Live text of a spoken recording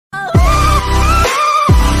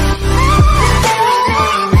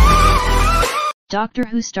Doctor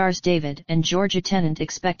Who stars David and Georgia Tennant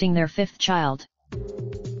expecting their fifth child.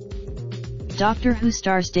 Doctor Who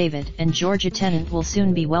stars David and Georgia Tennant will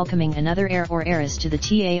soon be welcoming another heir or heiress to the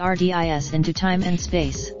TARDIS into time and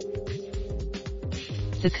space.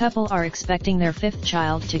 The couple are expecting their fifth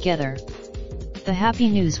child together. The happy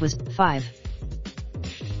news was 5.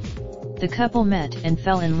 The couple met and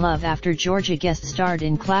fell in love after Georgia guest-starred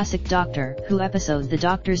in classic Doctor Who episode The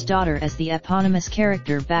Doctor's Daughter as the eponymous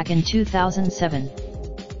character back in 2007.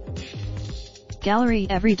 Gallery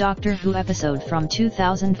every Doctor Who episode from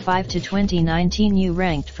 2005 to 2019 you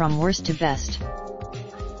ranked from worst to best.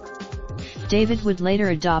 David would later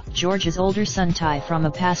adopt Georgia's older son Ty from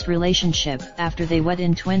a past relationship after they wed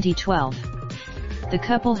in 2012. The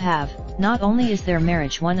couple have, not only is their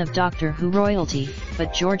marriage one of Doctor Who royalty,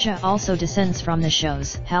 but Georgia also descends from the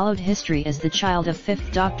show's hallowed history as the child of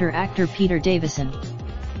 5th Doctor actor Peter Davison.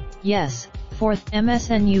 Yes, 4th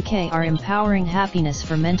MSN UK are empowering happiness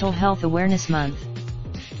for Mental Health Awareness Month.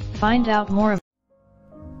 Find out more.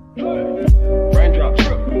 Raindrop,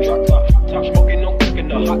 drop top, smoking, no cooking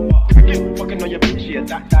the hot pot. Fucking on your bitch, yeah,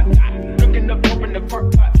 that. Looking up, open the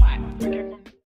park pot.